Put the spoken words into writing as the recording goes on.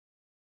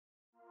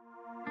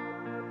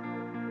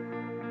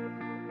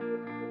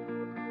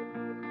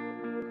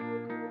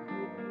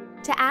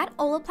To add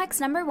Olaplex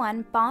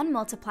No.1 Bond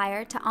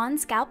Multiplier to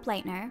On-Scalp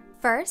Lightener,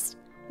 first,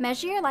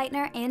 measure your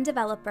lightener and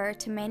developer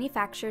to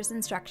manufacturer's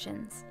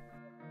instructions.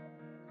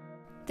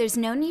 There's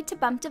no need to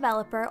bump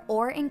developer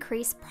or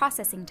increase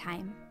processing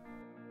time.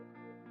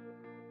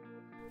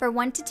 For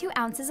 1 to 2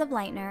 ounces of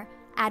lightener,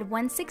 add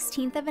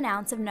 1/16 of an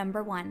ounce of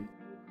No.1.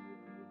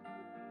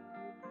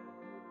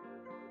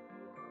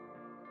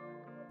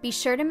 Be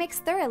sure to mix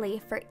thoroughly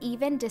for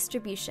even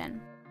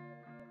distribution.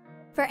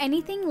 For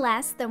anything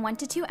less than 1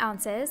 to 2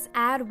 ounces,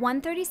 add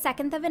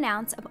 1/32 of an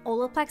ounce of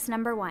Olaplex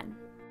No.1.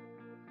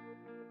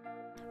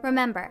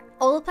 Remember,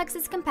 Olaplex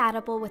is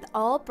compatible with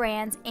all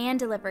brands and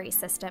delivery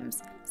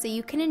systems, so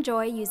you can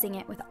enjoy using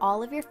it with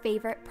all of your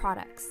favorite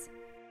products.